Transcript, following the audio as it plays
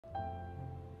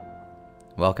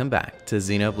Welcome back to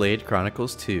Xenoblade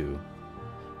Chronicles 2.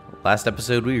 Last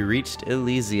episode we reached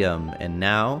Elysium, and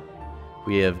now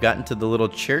we have gotten to the little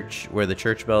church where the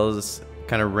church bells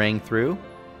kind of rang through.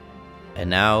 And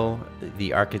now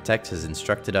the architect has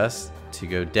instructed us to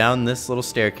go down this little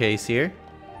staircase here.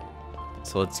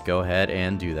 So let's go ahead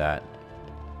and do that.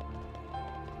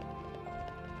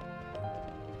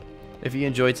 If you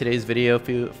enjoyed today's video, if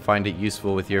you find it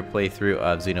useful with your playthrough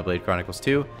of Xenoblade Chronicles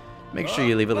 2, make sure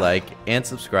you leave a like and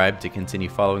subscribe to continue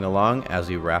following along as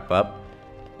we wrap up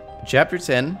Chapter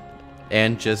 10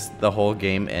 and just the whole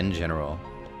game in general.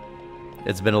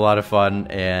 It's been a lot of fun,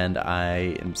 and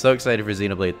I am so excited for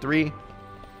Xenoblade 3,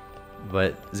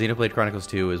 but Xenoblade Chronicles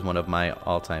 2 is one of my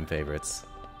all-time favorites.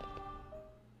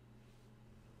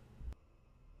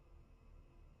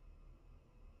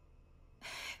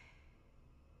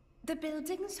 The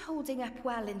building's holding up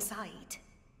well inside.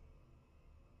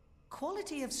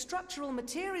 Quality of structural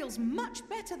materials much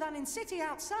better than in city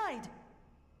outside.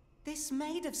 This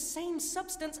made of same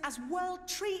substance as World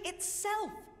Tree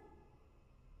itself.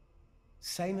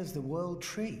 Same as the World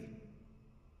Tree?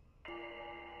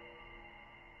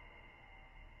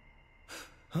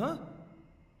 Huh?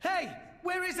 Hey!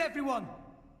 Where is everyone?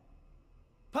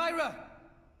 Pyra!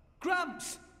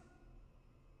 Gramps!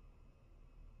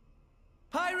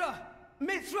 Pyra!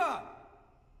 Mithra!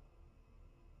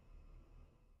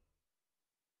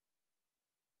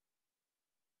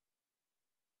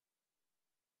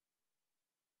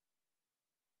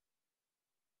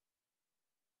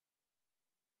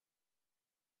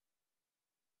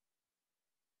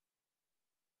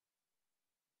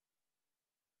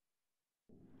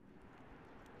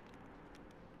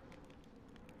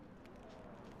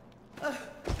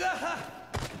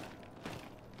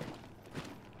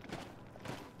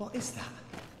 What is that?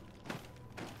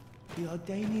 The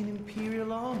Ardanian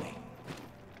Imperial Army.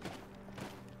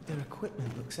 Their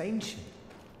equipment looks ancient.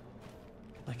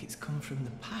 Like it's come from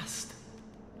the past.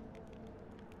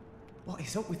 What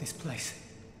is up with this place?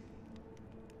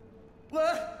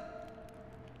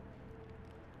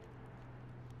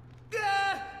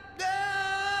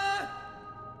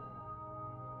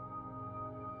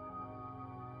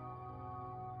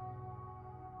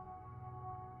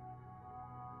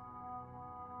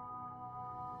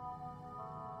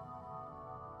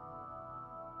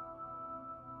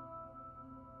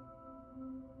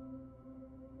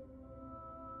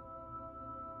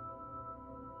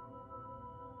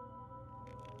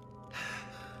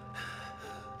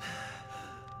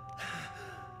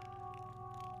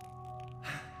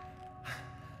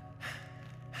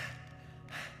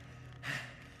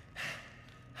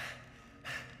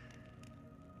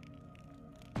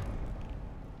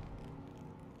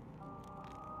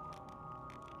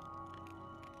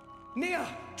 Nia!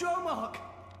 Dromark!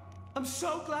 I'm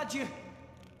so glad you...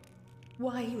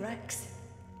 Why, Rex?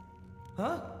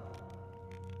 Huh?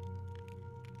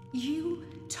 You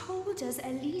told us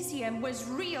Elysium was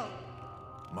real.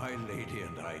 My lady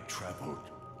and I traveled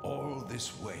all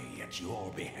this way at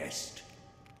your behest.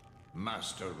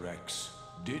 Master Rex,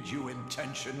 did you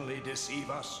intentionally deceive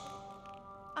us?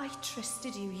 I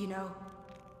trusted you, you know.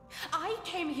 I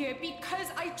came here because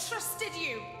I trusted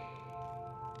you.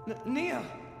 Nia!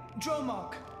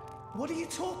 Dromark! What are you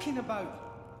talking about?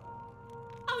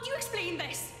 How do you explain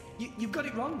this? You've got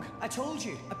it wrong. I told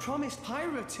you. I promised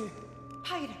Pyra to...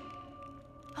 Pyra.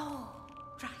 Oh,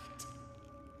 right.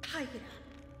 Pyra.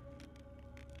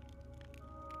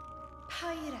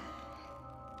 Pyra.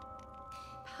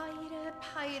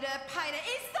 Pyra.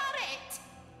 Is that it?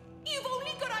 You've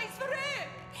only got eyes for her.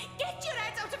 Get your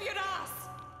head out of your ass.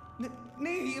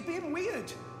 Nia, you're being weird.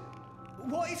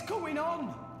 What is going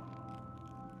on?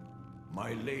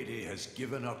 My lady has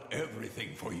given up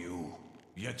everything for you,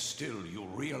 yet still you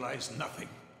realize nothing.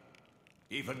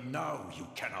 Even now you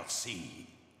cannot see.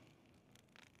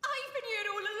 I've been here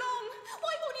all along.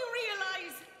 Why won't you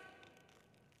realize?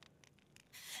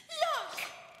 Look!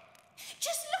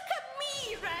 Just look at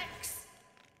me, Rex!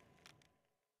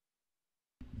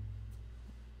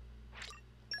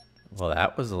 Well,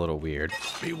 that was a little weird.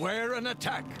 Beware an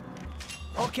attack.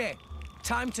 Okay,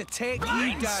 time to take you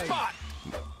Blind down. spot!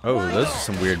 Oh, those are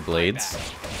some weird blades.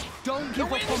 Don't give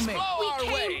up on me. We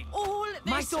came all this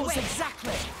My thoughts way.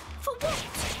 exactly. For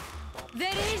what?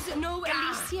 There is no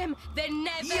Elysium. There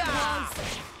never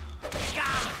was.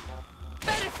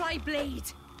 Butterfly blade.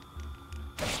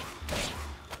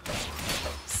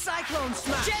 Cyclone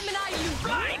smash. Gemini loop.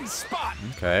 Blind spot!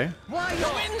 Okay. Why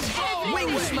not?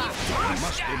 Wing smash. You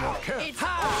must be more careful. It's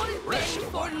all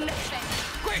been for nothing.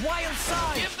 Quick! Wild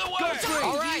side. Give the Go word! free.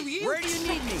 All right, Where do you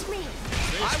need me? Me.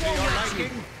 I to won't your match you.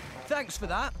 liking. Thanks for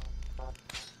that.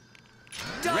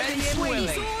 Ready and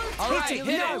willing. All right, hit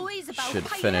it. Always about Should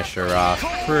Pyre. finish her off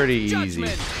pretty easy.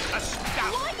 Judgment. A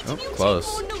scout. Why Oh, did you close.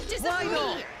 take more notice Why of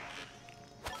not? me?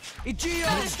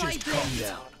 Let's just calm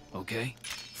down, okay?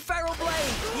 Feral blade.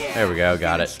 Yeah. There we go,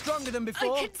 got Feeling it. Stronger than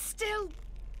before. I can still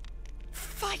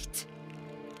fight.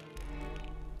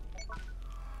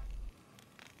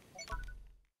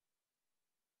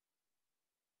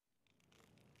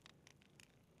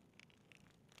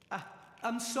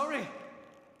 I'm sorry.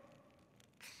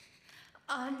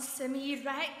 Answer me,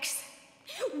 Rex.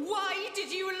 Why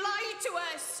did you lie to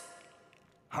us?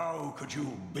 How could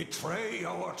you betray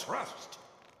our trust?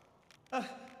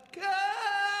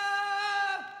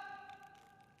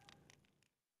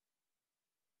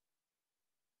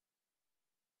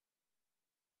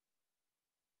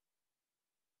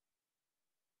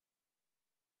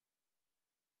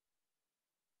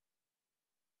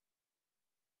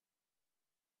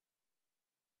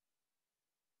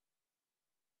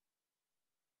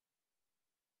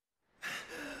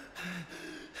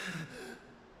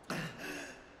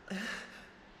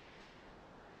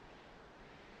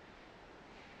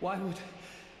 Why would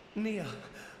Nia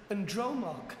and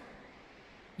Dromark?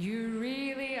 You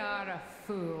really are a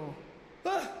fool.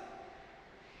 Ah!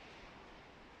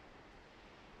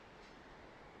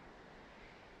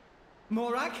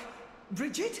 Morag?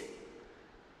 Bridget?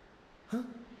 Huh?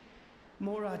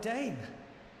 Moradane?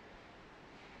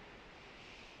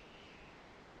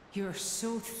 You're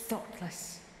so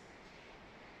thoughtless.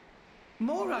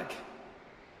 Morag?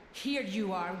 Here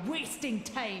you are, wasting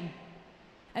time.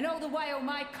 And all the while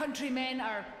my countrymen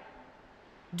are...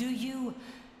 Do you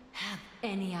have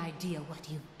any idea what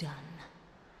you've done?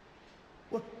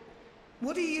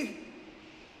 What are you...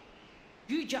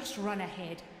 You just run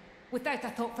ahead, without a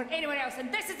thought for anyone else,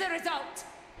 and this is the result!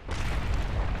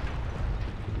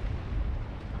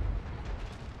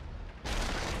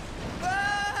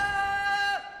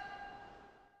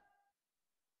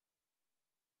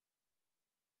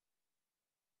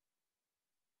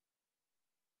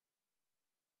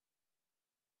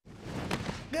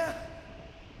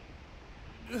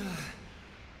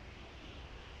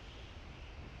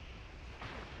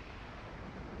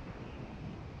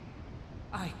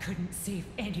 I couldn't save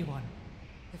anyone.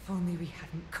 If only we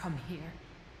hadn't come here.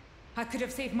 I could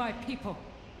have saved my people.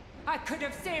 I could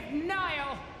have saved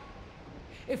Niall.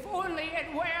 If only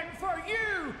it weren't for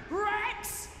you,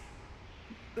 Rex!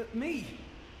 But me?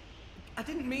 I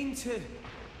didn't mean to...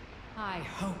 I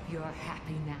hope you're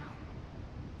happy now.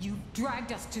 You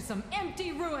dragged us to some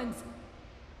empty ruins.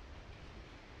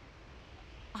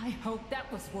 I hope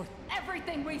that was worth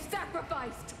everything we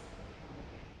sacrificed.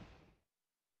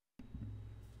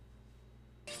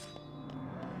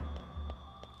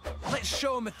 Let's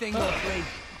show him a thing or three.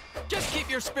 Just keep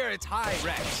your spirits high,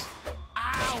 Rex.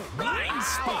 Ow! Blind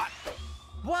spot!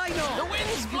 Why not? The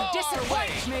winds blow our way.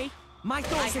 Disappoint me. My I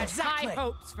thoughts had exactly. high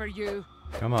hopes for you.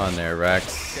 Come on there,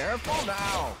 Rex. Careful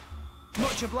now.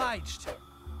 Much obliged.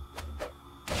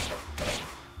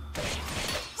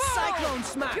 Cyclone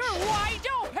smash! You're wide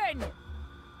open!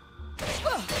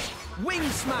 Wing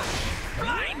smash!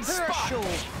 Blind spot! Herschel!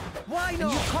 Why You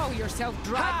not? call yourself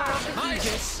driver of the Nice.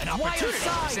 Aegis? An Wild opportunity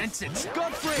side. presents itself.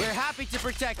 Godfrey! We're happy to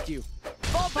protect you.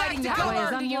 Fall back Fighting to that way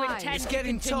cover! is do you unwise. intend It's to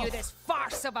getting Continue tough. this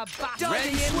farce of a battle. Dodge Ready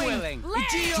and swing. willing.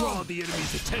 Let's Draw the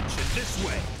enemy's attention this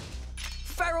way.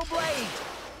 Feral blade!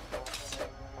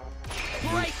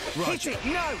 Break! Hit it!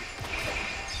 No!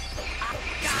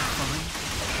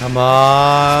 Come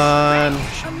on.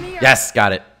 A mere Yes,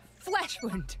 got it. flesh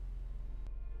wound.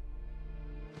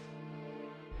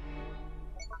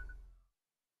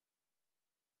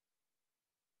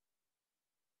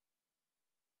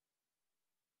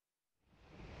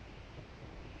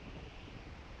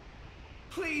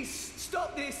 Please,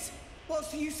 stop this!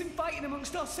 What's the use in fighting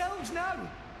amongst ourselves now?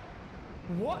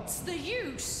 What's the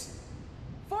use?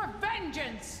 For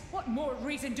vengeance! What more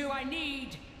reason do I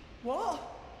need? What?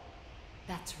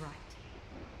 That's right.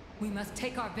 We must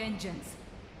take our vengeance.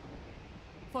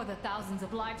 For the thousands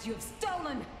of lives you have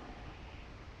stolen!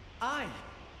 I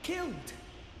killed?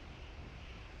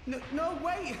 No,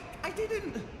 wait! I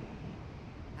didn't!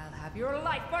 I'll have your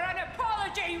life for an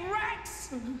apology,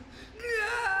 Rex!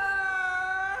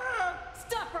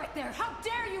 Stop right there! How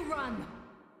dare you run!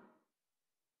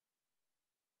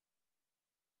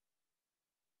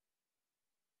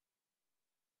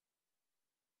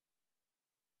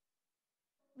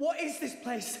 What is this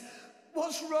place?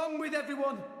 What's wrong with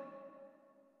everyone?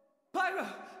 Pyra,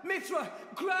 Mithra,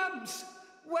 Grams!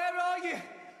 Where are you?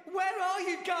 Where are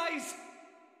you guys?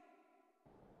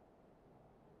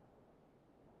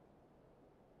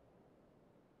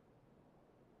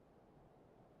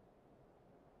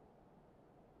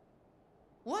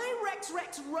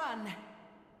 Rex run!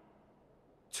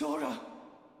 Tora!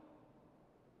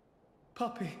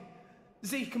 Poppy,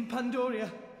 Zeke and Pandoria.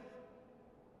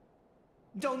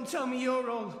 Don't tell me you're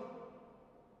all...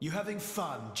 You having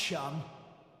fun, chum?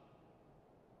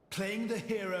 Playing the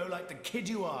hero like the kid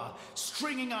you are,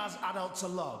 stringing us adults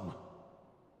along.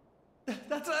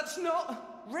 That's not...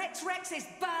 Rex is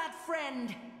bad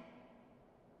friend.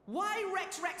 Why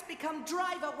Rex become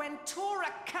driver when Tora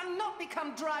cannot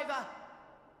become driver?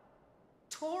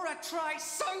 Tora tries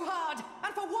so hard,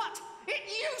 and for what?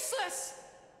 It's useless!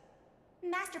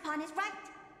 Master Pawn is right.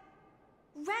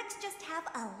 Rex just have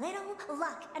a little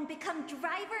luck and become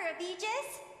driver of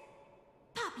Aegis?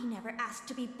 Poppy never asked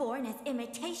to be born as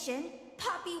imitation.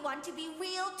 Poppy want to be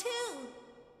real too.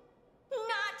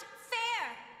 Not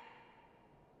fair!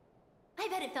 I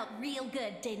bet it felt real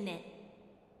good, didn't it?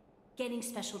 Getting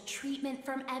special treatment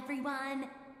from everyone,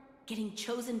 getting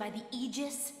chosen by the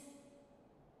Aegis.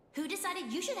 Who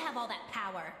decided you should have all that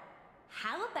power?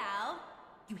 How about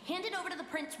you hand it over to the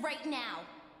prince right now?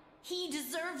 He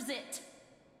deserves it.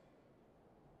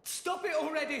 Stop it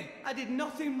already! I did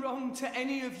nothing wrong to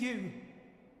any of you.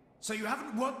 So you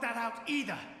haven't worked that out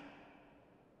either.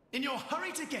 In your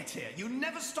hurry to get here, you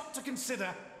never stopped to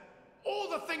consider all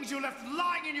the things you left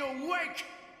lying in your wake!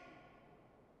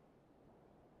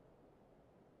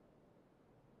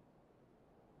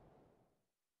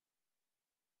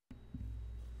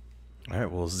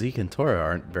 Alright, well, Zeke and Tora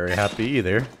aren't very happy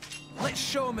either. Let's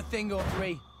show him a thing or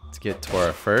three. Let's get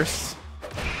Tora first.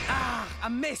 Ah, I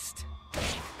missed.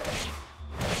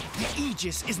 The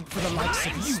Aegis isn't for the likes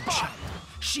of you, child.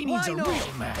 She needs a real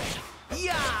man.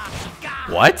 Yeah!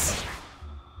 What?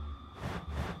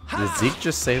 Did Zeke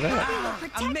just say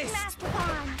that? I missed. The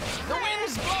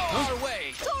winds blow our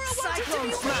way.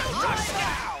 Cyclone smash. Rush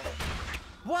down.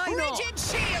 Why not? Rigid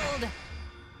shield!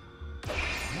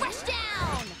 Rush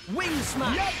down! Wing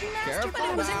smash. But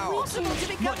it was impossible to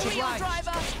become Much real obliged.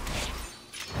 driver!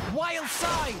 Wild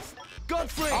scythe.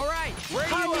 Godfrey. All right, where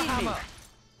do you Power need me? hammer.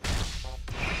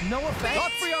 No offense.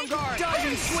 Godfrey on guard.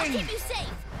 Diving I'll swing. keep you safe!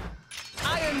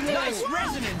 Iron roll. Nice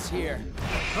resonance here.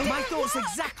 My thoughts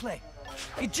exactly.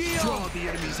 Egeo. Draw the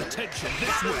enemy's attention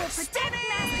this way. Protect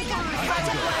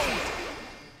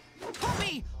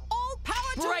Poppy, all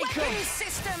power to Break 'em. weapons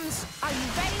systems! Are you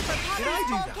ready for Poppy's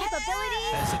full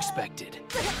capabilities? As expected.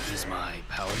 Is my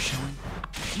power showing?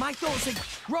 My thoughts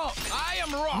rock. I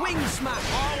am rock. Wing smash.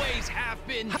 Always have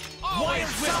been. Wild Always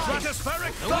will. scythe.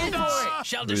 Stratospheric Go thunder! for it.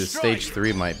 Shall Ooh, destroy stage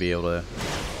 3 might be able to...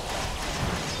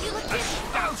 You look good.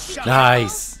 Thou shalt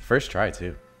Nice! First try,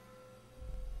 too.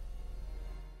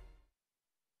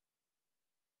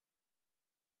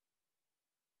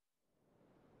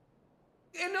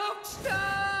 Enough!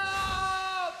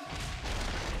 Stop!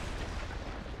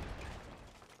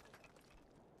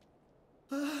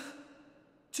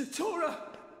 To Tora!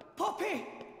 Poppy!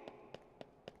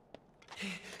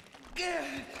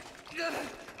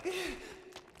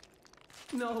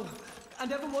 No, I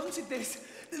never wanted this.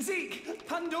 Zeke,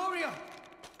 Pandoria!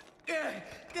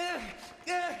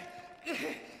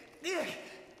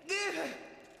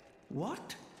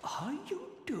 What are you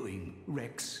doing,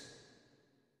 Rex?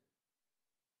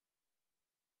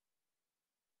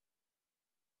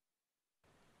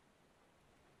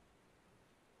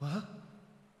 What?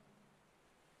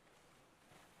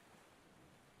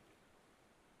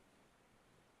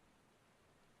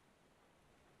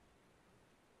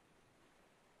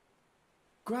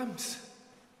 Gramps.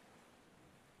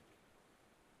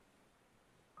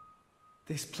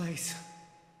 This place.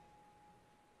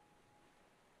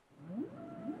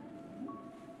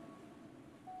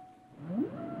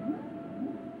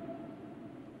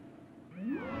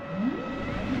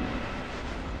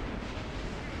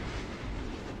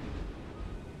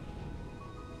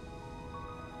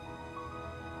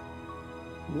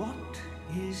 What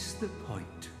is the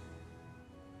point?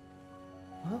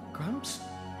 Huh, Gramps?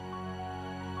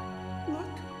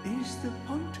 What is the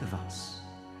point of us,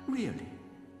 really?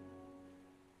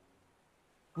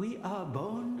 We are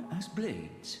born as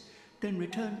blades, then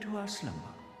return to our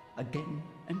slumber, again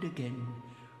and again,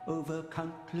 over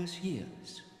countless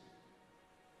years.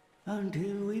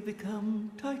 Until we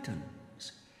become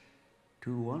titans,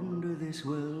 to wander this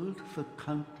world for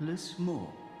countless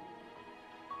more.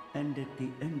 And at the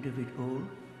end of it all,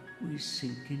 we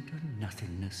sink into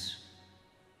nothingness.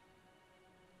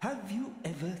 Have you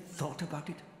ever thought about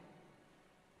it?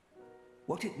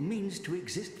 What it means to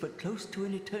exist for close to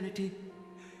an eternity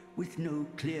with no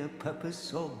clear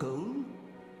purpose or goal?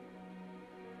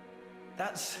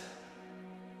 That's...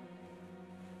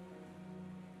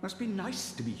 Must be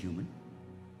nice to be human.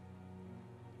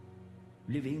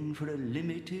 Living for a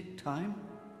limited time.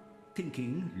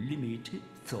 thinking limited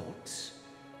thoughts.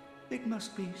 It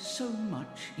must be so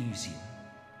much easier.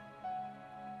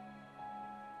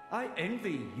 I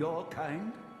envy your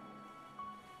kind.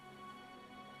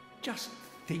 Just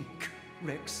think,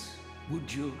 Rex,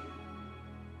 would you?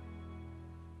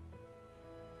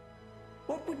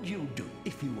 What would you do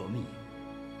if you were me?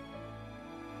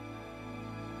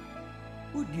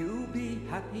 Would you be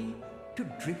happy to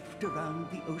drift around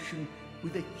the ocean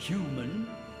with a human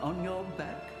on your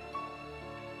back?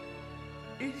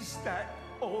 Is that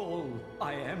all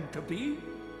I am to be?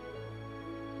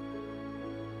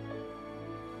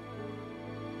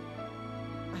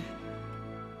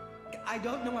 I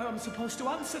don't know how I'm supposed to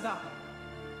answer that.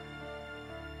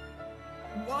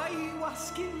 Why are you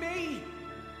asking me?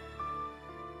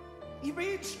 You're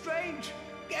being strange.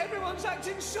 Everyone's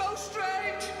acting so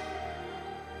strange.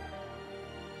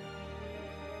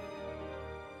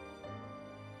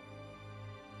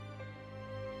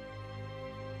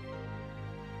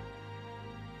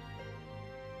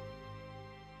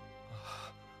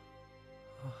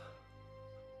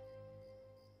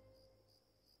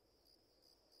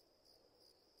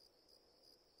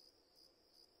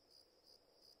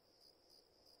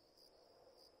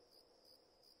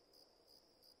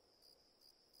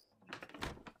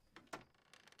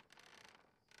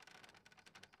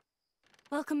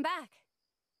 Welcome back.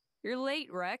 You're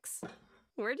late, Rex.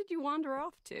 Where did you wander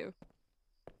off to?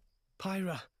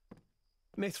 Pyra.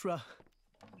 Mithra.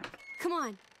 Come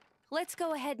on, let's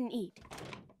go ahead and eat.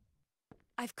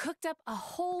 I've cooked up a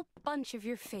whole bunch of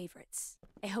your favorites.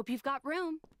 I hope you've got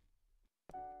room.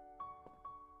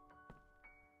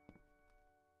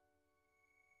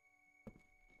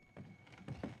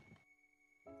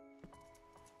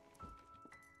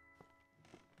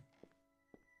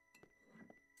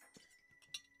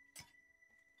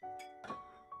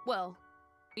 Well,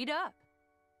 eat up.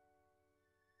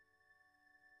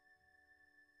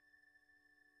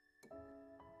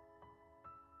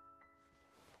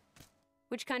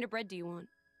 Which kind of bread do you want?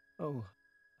 Oh,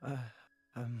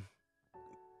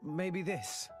 maybe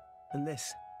this and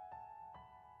this.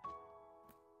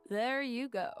 There you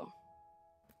go.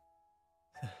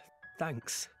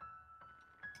 Thanks.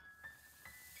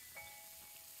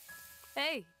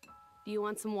 Hey, do you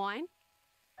want some wine?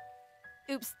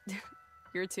 Oops,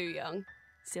 you're too young.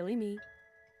 Silly me.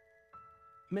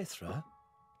 Mithra,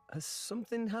 has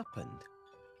something happened?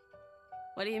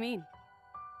 What do you mean?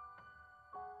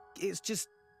 It's just,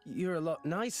 you're a lot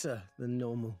nicer than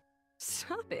normal.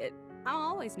 Stop it. I'm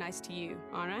always nice to you,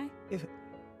 aren't I?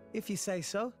 If you say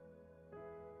so.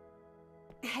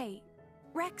 Hey,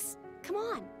 Rex, come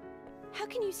on. How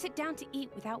can you sit down to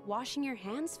eat without washing your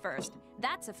hands first?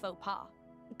 That's a faux pas.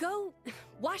 Go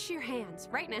wash your hands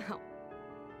right now.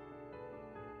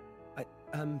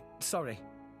 Sorry.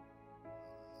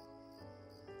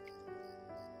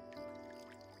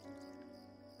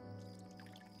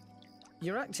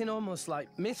 You're acting almost like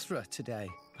Mithra today,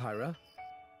 Pyra.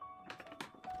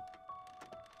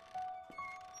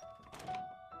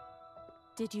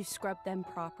 Did you scrub them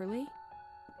properly?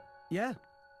 Yeah.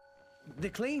 They're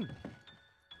clean.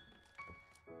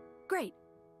 Great.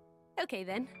 Okay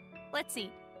then, let's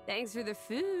eat. Thanks for the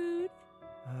food.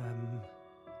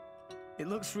 It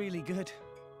looks really good.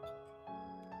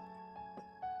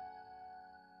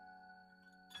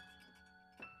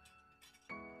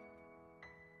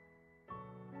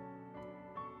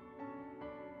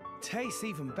 Tastes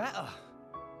even better.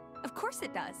 Of course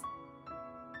it does.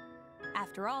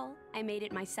 After all, I made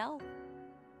it myself.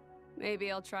 Maybe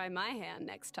I'll try my hand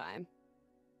next time.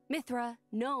 Mithra,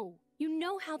 no. You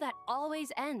know how that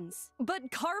always ends.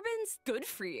 But carbon's good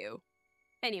for you.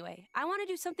 Anyway, I want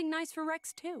to do something nice for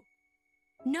Rex too.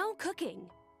 No cooking.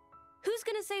 Who's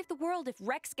gonna save the world if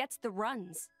Rex gets the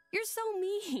runs? You're so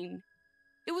mean.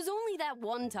 It was only that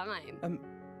one time.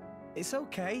 It's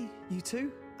okay, you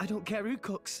two. I don't care who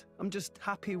cooks. I'm just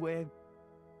happy we're...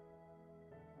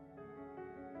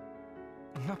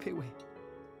 I'm happy we...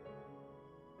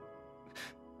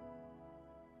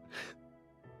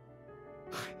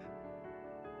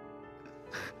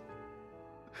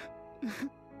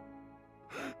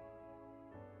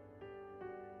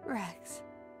 Rex.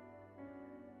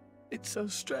 It's so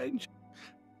strange.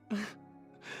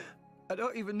 I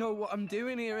don't even know what I'm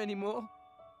doing here anymore.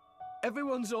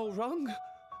 Everyone's all wrong.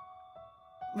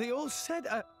 They all said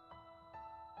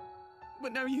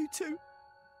but now you two...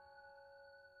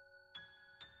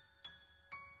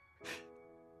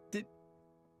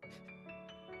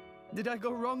 Did I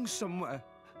go wrong somewhere?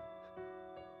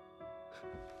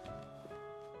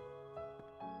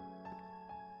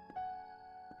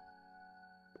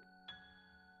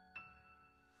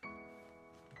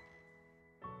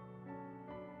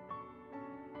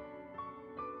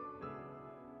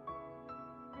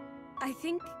 I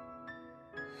think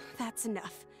that's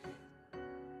enough.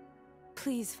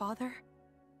 Please, Father.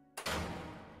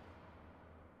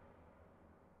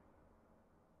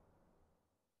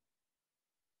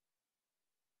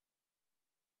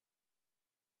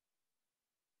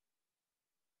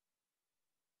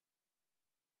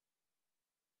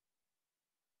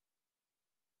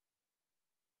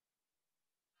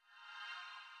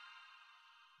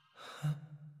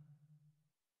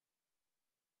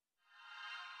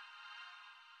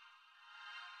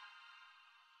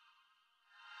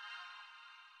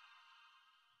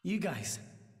 You guys.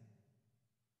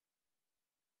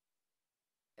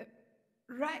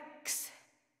 Rex.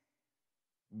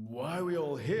 Why are we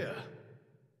all here?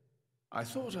 I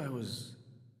thought I was...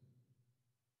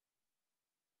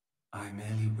 I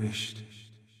merely wished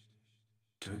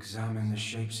to examine the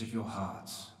shapes of your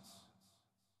hearts.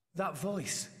 That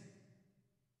voice.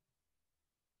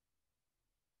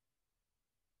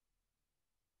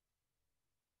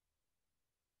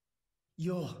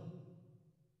 You're...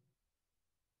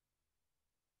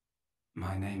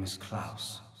 My name is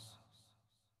Klaus,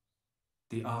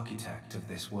 the architect of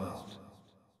this world.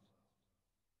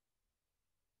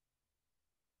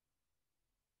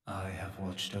 I have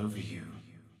watched over you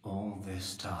all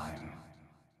this time.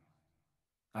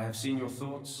 I have seen your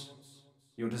thoughts,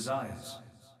 your desires,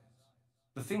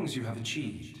 the things you have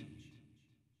achieved.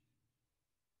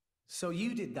 So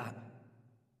you did that,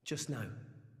 just now?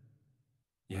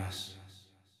 Yes,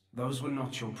 those were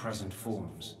not your present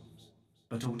forms,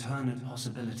 but alternate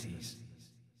possibilities.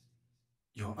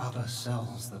 Your other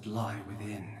selves that lie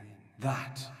within.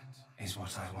 That is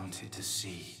what I wanted to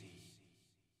see.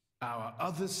 Our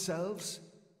other selves?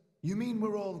 You mean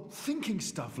we're all thinking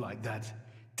stuff like that,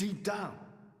 deep down?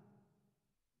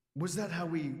 Was that how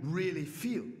we really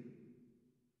feel?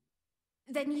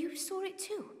 Then you saw it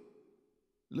too?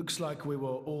 Looks like we were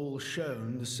all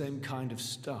shown the same kind of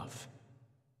stuff.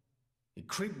 It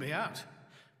creeped me out.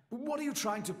 What are you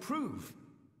trying to prove?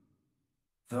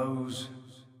 Those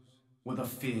were the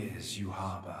fears you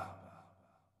harbor.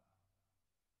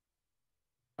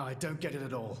 I don't get it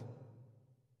at all.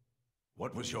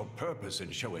 What was your purpose in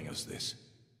showing us this?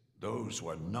 Those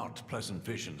were not pleasant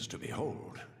visions to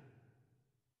behold.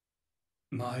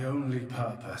 My only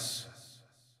purpose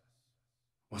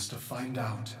was to find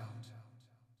out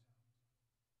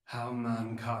how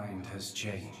mankind has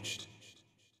changed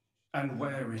and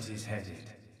where it is headed.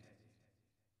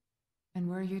 And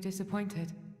were you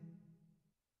disappointed?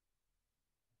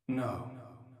 No.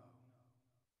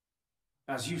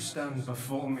 As you stand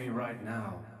before me right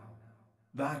now,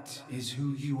 that is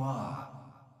who you are.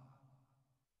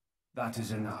 That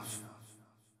is enough.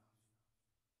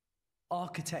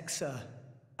 Architect, sir.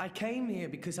 I came here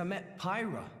because I met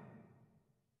Pyra.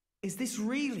 Is this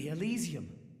really Elysium?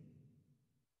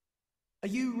 Are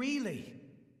you really?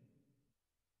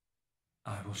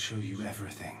 I will show you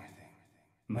everything.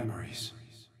 Memories.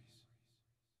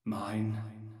 Mine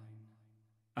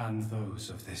and those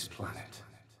of this planet.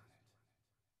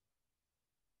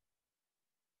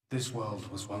 This world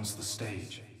was once the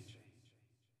stage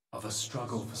of a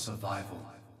struggle for survival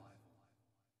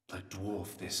that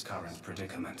dwarfed this current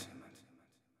predicament.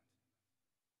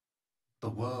 The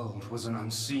world was an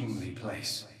unseemly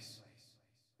place,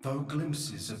 though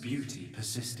glimpses of beauty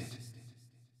persisted.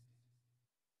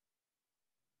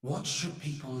 What should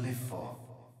people live for?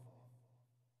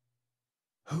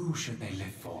 Who should they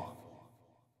live for?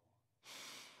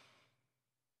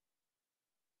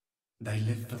 They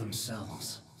live for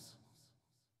themselves,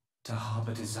 to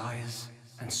harbor desires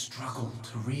and struggle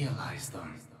to realize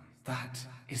them. That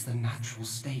is the natural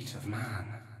state of man.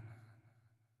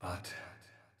 But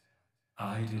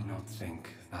I did not think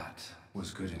that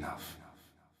was good enough.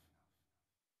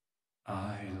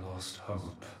 I lost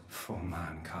hope for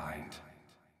mankind.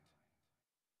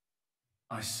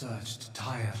 I searched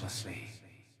tirelessly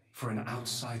for an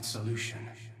outside solution.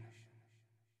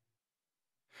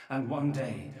 And one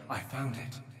day, I found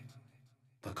it.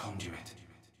 The conduit.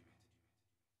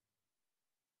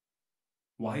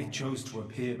 Why it chose to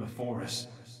appear before us,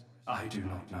 I do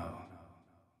not know.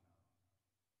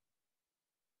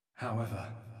 However,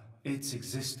 its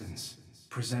existence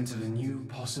presented a new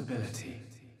possibility.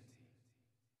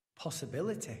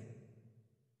 Possibility?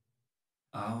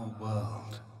 Our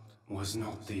world was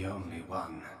not the only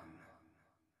one.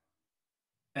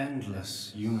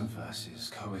 Endless universes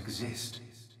coexist,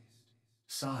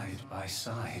 side by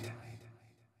side,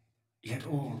 yet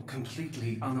all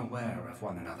completely unaware of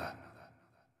one another.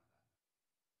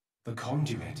 The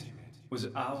conduit was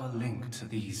our link to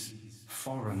these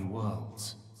foreign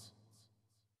worlds.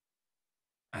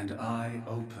 And I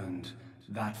opened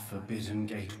that forbidden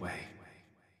gateway,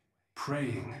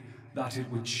 praying that it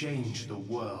would change the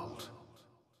world.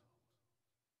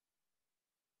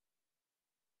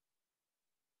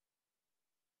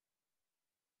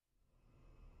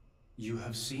 You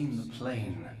have seen the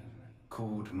plane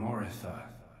called Moritha,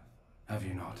 have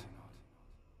you not?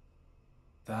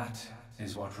 That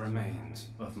is what remains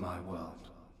of my world.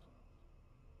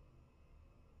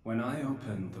 When I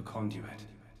opened the conduit,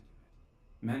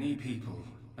 many people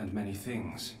and many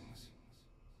things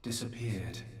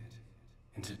disappeared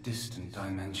into distant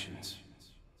dimensions.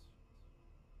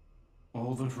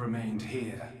 All that remained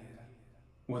here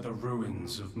were the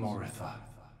ruins of Moritha.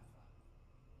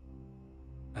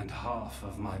 And half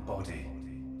of my body.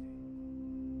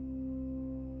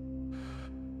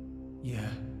 Your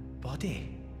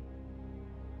body?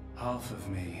 Half of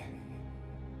me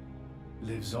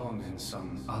lives on in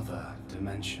some other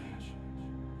dimension.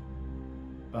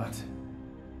 But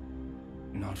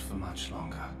not for much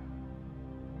longer.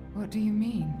 What do you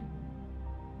mean?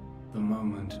 The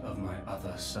moment of my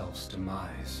other self's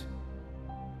demise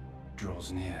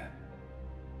draws near.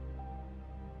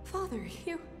 Father,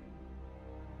 you...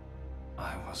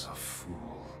 I was a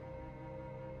fool.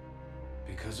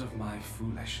 Because of my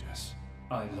foolishness,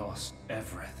 I lost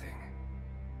everything.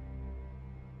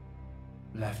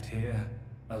 Left here,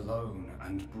 alone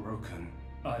and broken,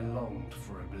 I longed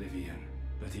for oblivion,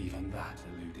 but even that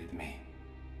eluded me.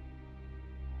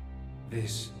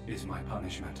 This is my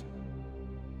punishment.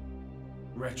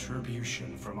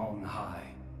 Retribution from on high,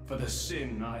 for the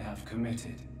sin I have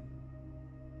committed.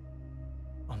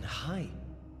 On high?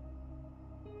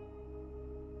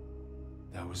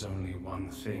 There was only one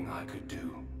thing I could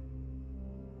do.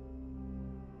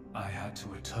 I had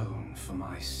to atone for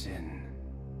my sin.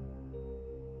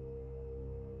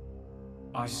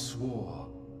 I swore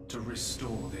to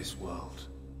restore this world.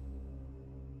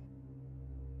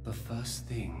 The first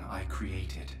thing I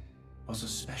created was a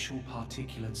special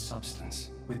particulate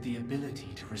substance with the ability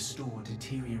to restore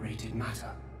deteriorated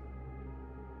matter.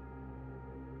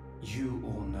 You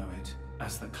all know it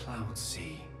as the Cloud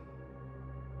Sea.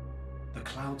 The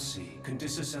Cloud Sea can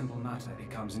disassemble matter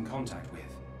it comes in contact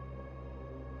with,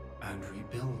 and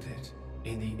rebuild it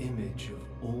in the image of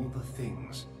all the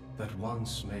things that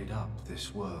once made up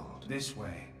this world. This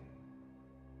way,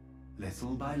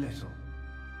 little by little,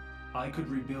 I could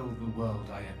rebuild the world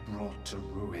I had brought to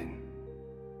ruin.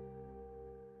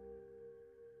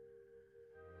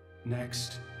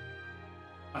 Next,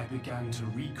 I began to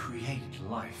recreate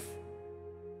life.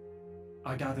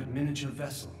 I gathered miniature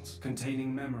vessels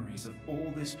containing memories of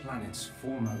all this planet's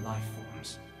former life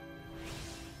forms.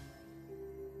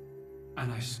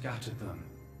 And I scattered them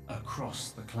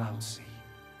across the Cloud Sea.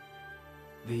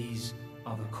 These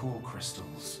are the core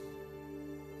crystals.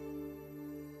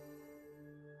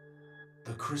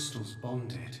 The crystals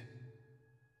bonded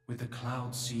with the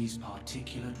Cloud Sea's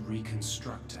particulate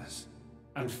reconstructors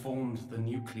and formed the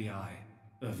nuclei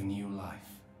of new life.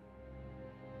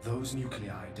 Those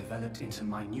nuclei developed into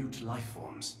minute life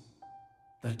forms,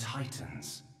 the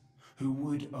Titans, who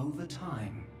would, over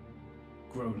time,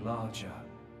 grow larger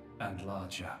and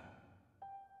larger.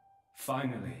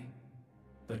 Finally,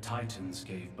 the Titans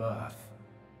gave birth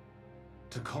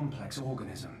to complex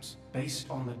organisms based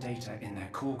on the data in their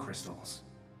core crystals.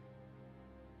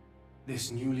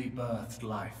 This newly birthed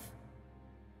life,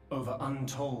 over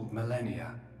untold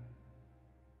millennia,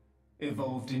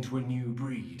 evolved into a new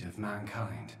breed of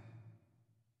mankind.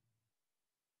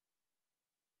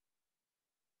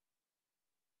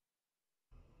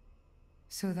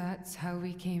 So that's how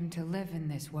we came to live in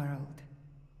this world.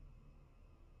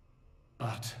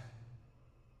 But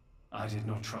I did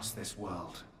not trust this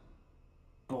world,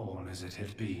 born as it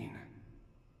had been.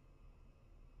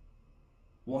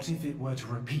 What if it were to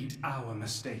repeat our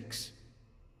mistakes?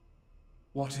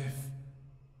 What if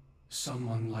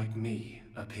someone like me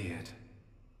appeared?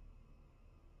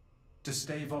 To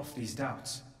stave off these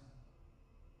doubts,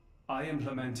 I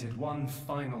implemented one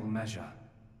final measure.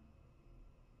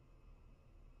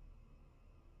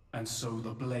 And so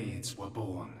the Blades were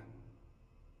born.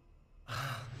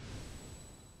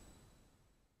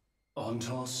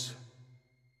 Ontos,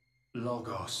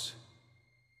 Logos,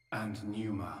 and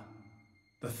Pneuma.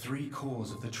 The three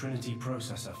cores of the Trinity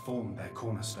processor formed their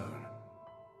cornerstone.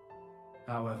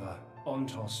 However,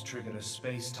 Ontos triggered a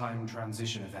space-time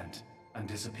transition event and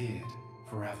disappeared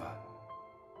forever.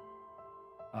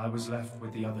 I was left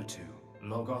with the other two,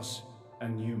 Logos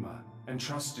and Pneuma,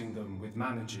 entrusting them with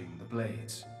managing the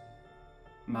Blades.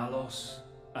 Malos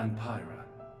and Pyra.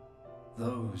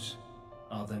 Those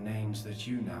are the names that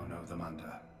you now know them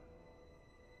under.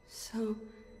 So...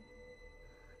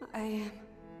 I am...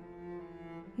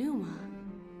 Numa.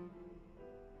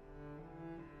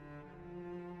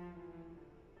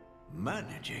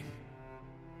 Managing?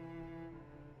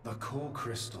 The core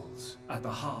crystals at the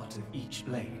heart of each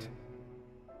blade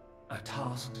are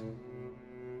tasked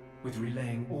with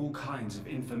relaying all kinds of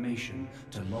information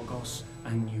to Logos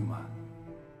and Numa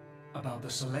about the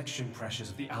selection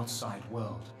pressures of the outside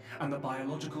world and the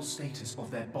biological status of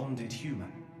their bonded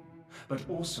human, but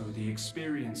also the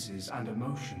experiences and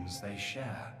emotions they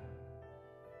share.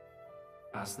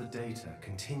 As the data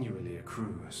continually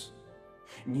accrues,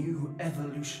 new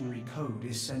evolutionary code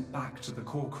is sent back to the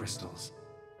core crystals.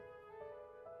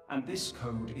 And this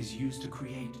code is used to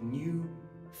create new,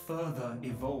 further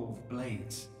evolved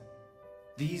blades.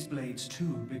 These blades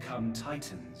too become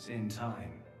titans in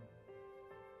time,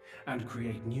 and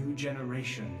create new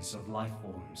generations of life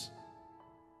forms.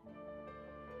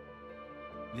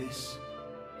 This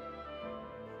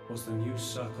was the new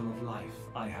circle of life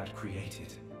I had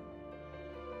created.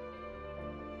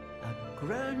 A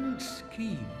grand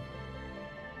scheme.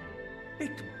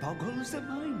 It boggles the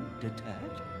mind a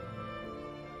tad.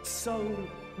 So,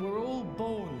 we're all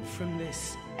born from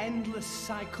this endless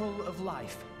cycle of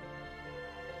life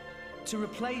to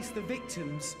replace the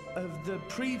victims of the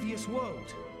previous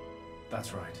world.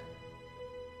 That's right.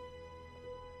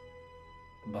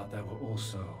 But there were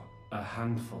also a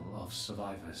handful of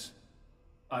survivors.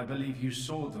 I believe you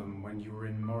saw them when you were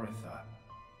in Moritha.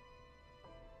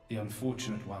 The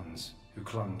unfortunate ones who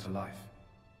clung to life.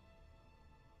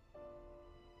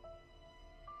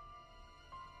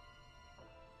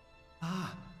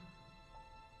 Ah.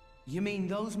 You mean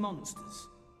those monsters?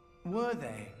 Were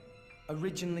they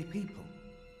originally people?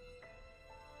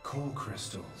 Core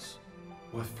crystals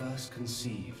were first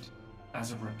conceived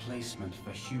as a replacement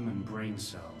for human brain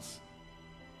cells.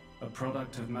 A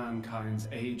product of mankind's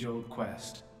age-old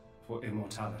quest for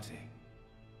immortality.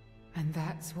 And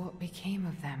that's what became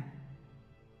of them.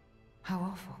 How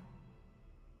awful.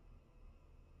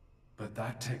 But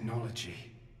that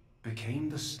technology became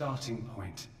the starting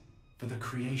point for the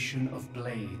creation of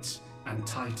blades and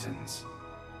titans.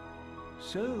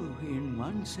 So, in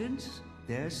one sense,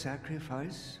 their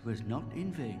sacrifice was not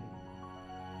in vain.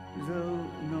 Though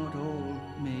not all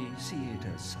may see it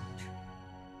as such.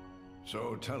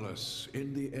 So tell us,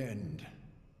 in the end,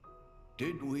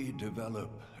 did we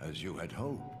develop as you had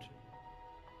hoped?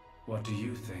 What do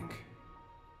you think?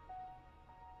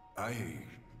 I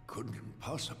couldn't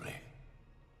possibly.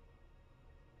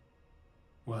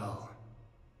 Well,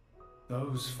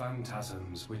 those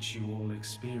phantasms which you all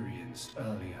experienced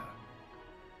earlier,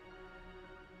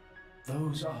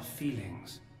 those are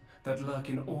feelings that lurk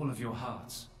in all of your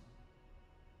hearts.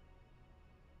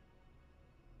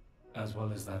 As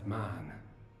well as that man,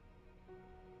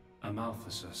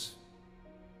 Amaltheus.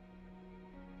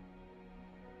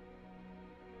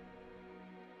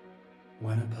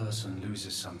 When a person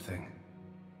loses something,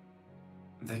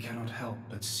 they cannot help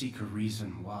but seek a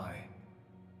reason why.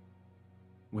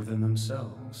 Within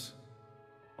themselves,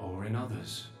 or in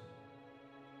others.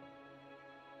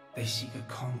 They seek a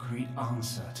concrete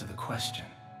answer to the question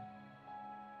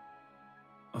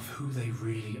of who they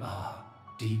really are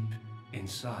deep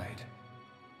inside.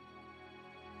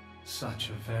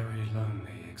 Such a very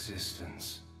lonely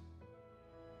existence.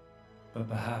 But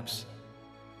perhaps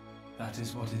that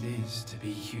is what it is to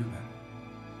be human.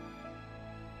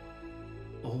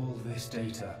 All this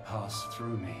data passed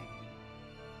through me,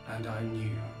 and I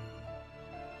knew.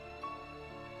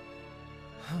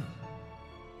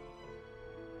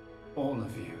 All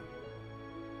of you.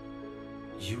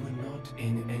 You were not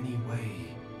in any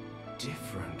way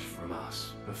different from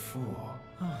us before.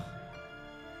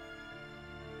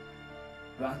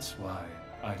 That's why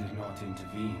I did not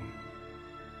intervene.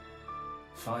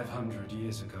 500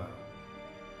 years ago,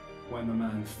 when the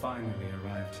man finally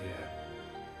arrived here,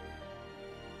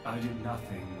 I did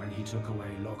nothing when he took away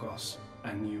Logos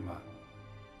and Numa.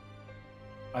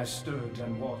 I stood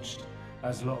and watched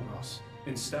as Logos,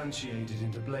 instantiated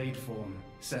into blade form,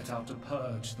 set out to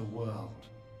purge the world.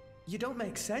 You don't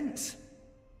make sense.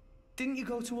 Didn't you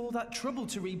go to all that trouble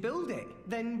to rebuild it?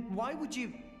 Then why would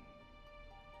you...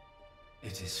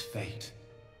 It is fate.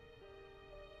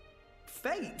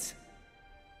 Fate?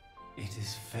 It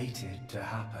is fated to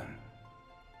happen.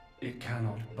 It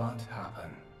cannot but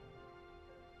happen.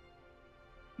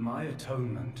 My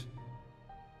atonement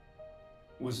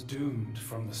was doomed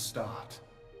from the start.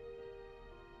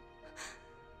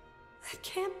 That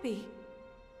can't be.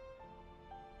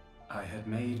 I had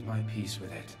made my peace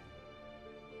with it.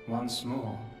 Once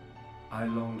more, I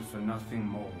longed for nothing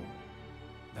more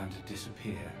than to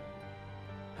disappear.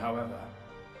 However,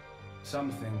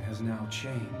 something has now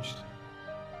changed.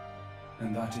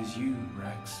 And that is you,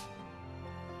 Rex.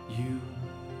 You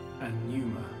and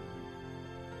Numa.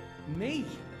 Me?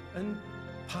 And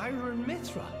Pyra and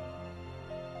Mithra?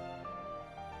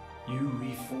 You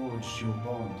reforged your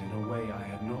bond in a way I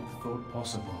had not thought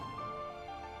possible.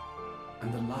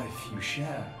 And the life you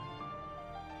share.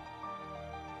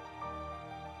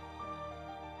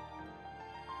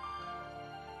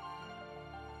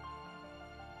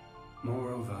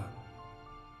 Moreover,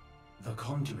 the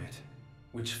conduit,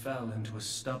 which fell into a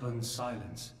stubborn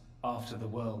silence after the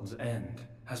world's end,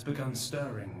 has begun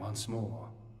stirring once more.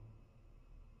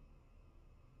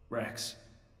 Rex,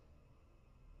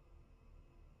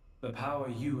 the power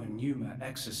you and Numa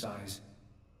exercise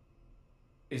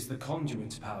is the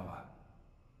conduit's power.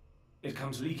 It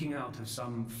comes leaking out of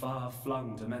some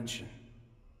far-flung dimension.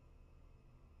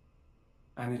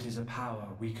 And it is a power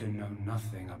we can know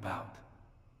nothing about.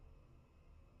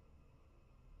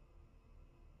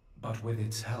 But with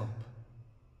its help,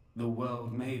 the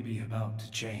world may be about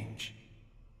to change.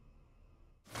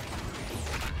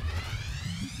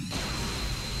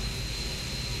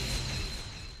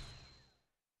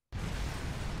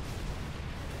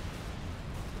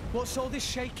 What's all this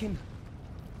shaking?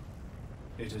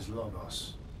 It is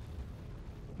Logos.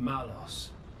 Malos,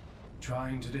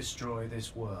 trying to destroy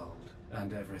this world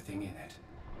and everything in it.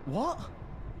 What?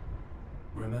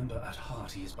 Remember, at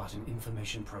heart he is but an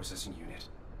information processing unit.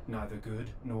 Neither good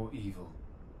nor evil.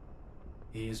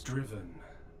 He is driven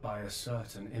by a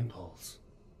certain impulse.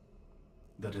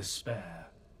 The despair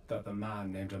that the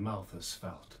man named Amalthus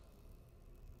felt.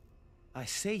 I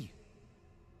see.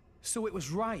 So it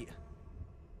was right.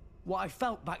 What I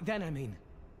felt back then, I mean.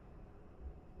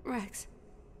 Rex.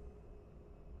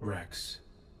 Rex,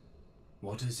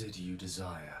 what is it you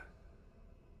desire?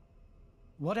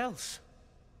 What else?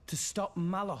 To stop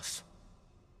Malos.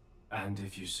 And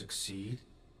if you succeed?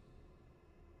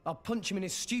 I'll punch him in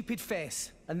his stupid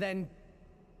face, and then...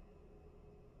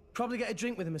 probably get a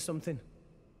drink with him or something.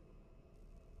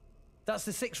 That's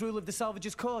the 6th rule of the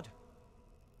Salvager's Code.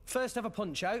 First have a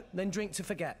punch out, then drink to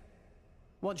forget.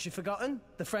 Once you've forgotten,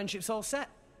 the friendship's all set.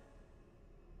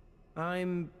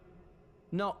 I'm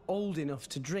not old enough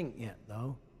to drink yet,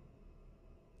 though.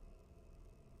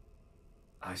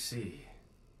 I see.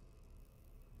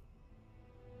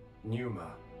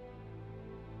 Numa.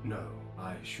 No,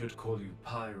 I should call you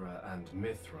Pyra and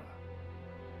Mithra.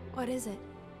 What is it?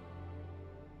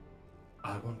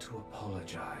 I want to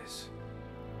apologize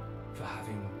for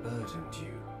having burdened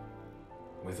you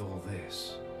with all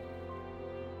this.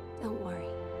 Don't worry.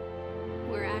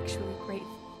 We're actually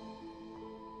grateful.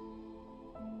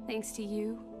 Thanks to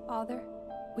you, Father,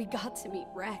 we got to meet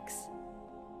Rex.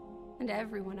 And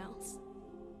everyone else.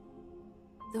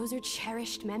 Those are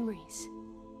cherished memories.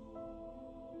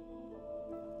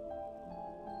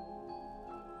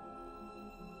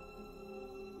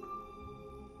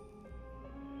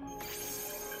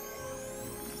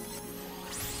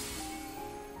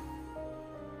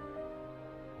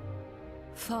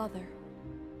 Father.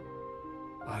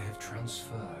 I have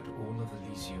transferred all of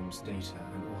Elysium's data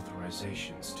and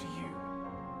authorizations to you.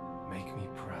 Make me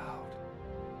proud.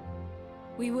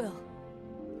 We will.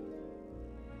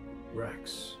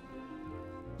 Rex.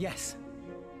 Yes.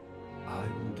 I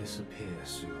will disappear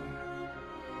soon.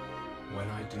 When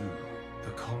I do,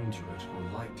 the conduit will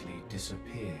likely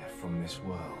disappear from this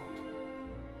world.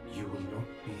 You will not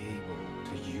be able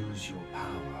to use your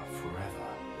power forever.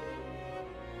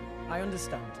 I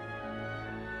understand.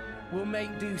 We'll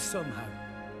make do somehow.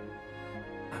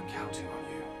 I'm counting on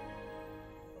you.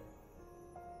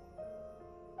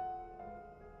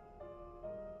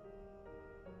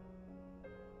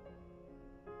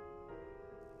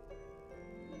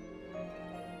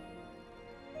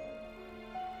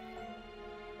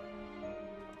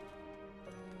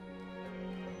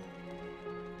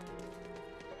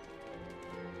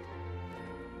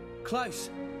 Close.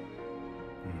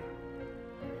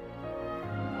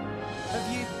 Have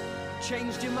you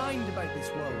changed your mind about this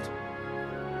world?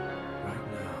 Right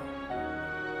now,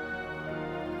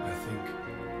 I think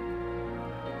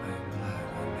I am glad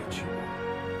I met you.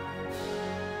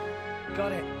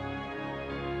 Got it.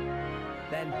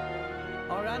 Then,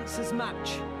 our answers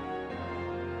match.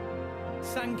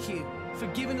 Thank you for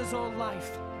giving us all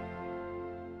life.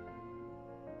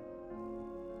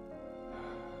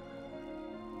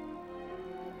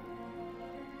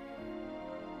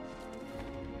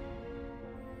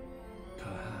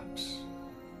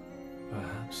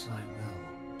 Perhaps I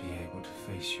will be able to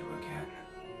face you again.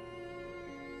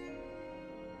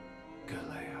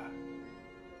 Galea.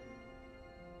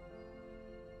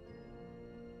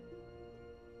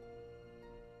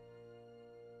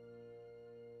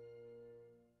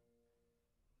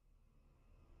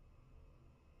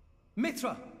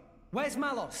 Mithra, where's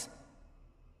Malos?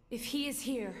 If he is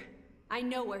here, I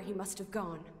know where he must have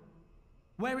gone.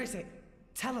 Where is it?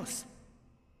 Tell us.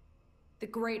 The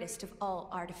greatest of all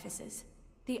artifices.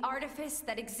 The artifice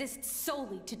that exists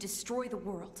solely to destroy the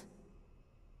world.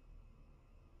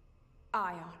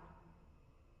 Ion.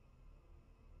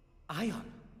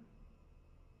 Ion?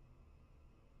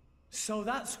 So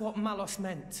that's what Malos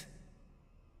meant.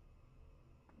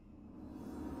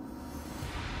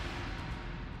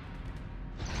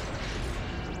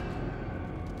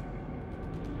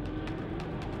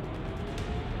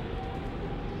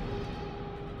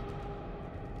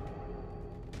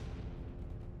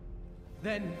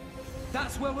 Then,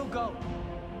 that's where we'll go.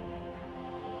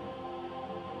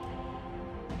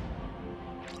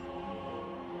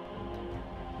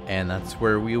 And that's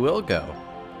where we will go.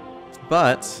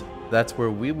 But that's where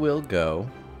we will go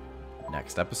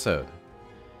next episode.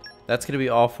 That's going to be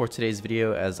all for today's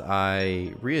video as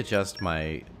I readjust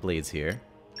my blades here.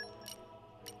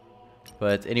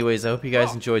 But anyways, I hope you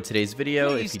guys enjoyed today's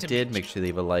video. If you did, make sure to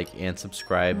leave a like and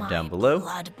subscribe down below.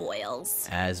 Blood boils.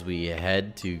 As we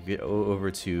head to get over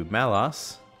to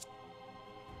Malos.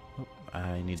 Oh,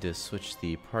 I need to switch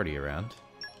the party around.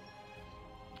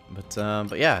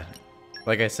 But yeah,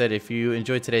 like I said, if you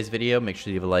enjoyed today's video, make sure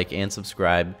to leave a like and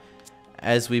subscribe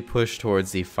as we push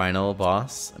towards the final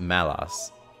boss,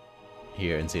 Malos,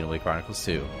 here in Xenoblade Chronicles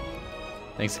 2.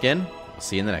 Thanks again. We'll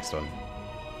see you in the next one.